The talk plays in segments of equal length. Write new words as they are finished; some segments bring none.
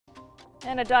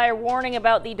And a dire warning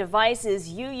about the devices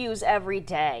you use every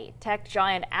day. Tech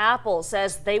giant Apple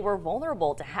says they were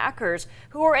vulnerable to hackers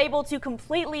who were able to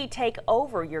completely take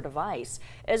over your device.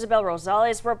 Isabel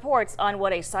Rosales reports on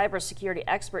what a cybersecurity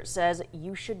expert says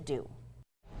you should do.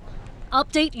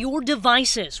 Update your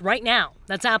devices right now.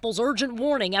 That's Apple's urgent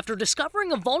warning after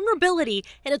discovering a vulnerability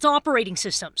in its operating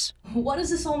systems. What does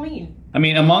this all mean? I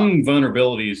mean, among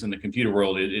vulnerabilities in the computer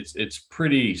world, it's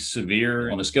pretty severe.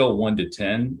 On a scale of 1 to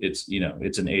 10, it's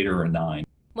an 8 or a 9.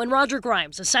 When Roger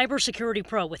Grimes, a cybersecurity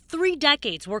pro with 3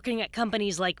 decades working at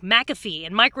companies like McAfee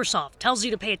and Microsoft, tells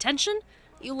you to pay attention,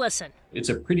 you listen. It's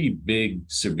a pretty big,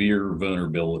 severe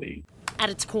vulnerability. At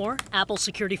its core, Apple's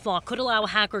security flaw could allow a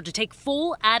hacker to take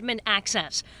full admin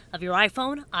access of your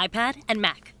iPhone, iPad, and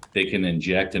Mac. They can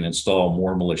inject and install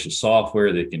more malicious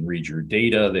software. They can read your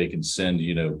data. They can send,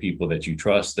 people that you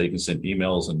trust. They can send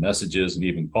emails and messages and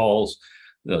even calls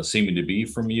seeming to be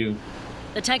from you.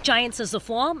 The tech giant says the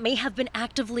flaw may have been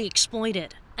actively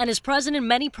exploited and is present in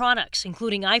many products,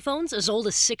 including iPhones as old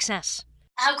as 6S.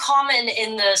 How common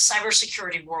in the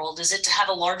cybersecurity world is it to have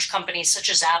a large company such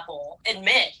as Apple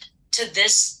admit to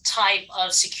this type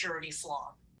of security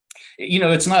flaw?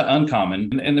 It's not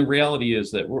uncommon. And the reality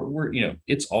is that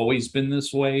it's always been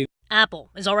this way.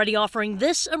 Apple is already offering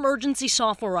this emergency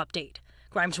software update.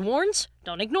 Grimes warns,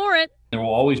 don't ignore it. There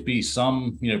will always be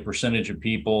some, percentage of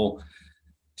people,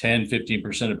 10,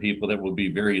 15% of people that will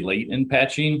be very late in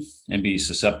patching and be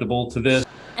susceptible to this.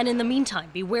 And in the meantime,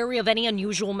 be wary of any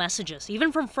unusual messages,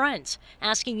 even from friends,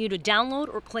 asking you to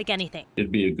download or click anything.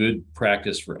 It'd be a good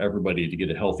practice for everybody to get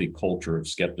a healthy culture of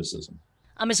skepticism.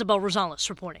 I'm Isabel Rosales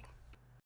reporting.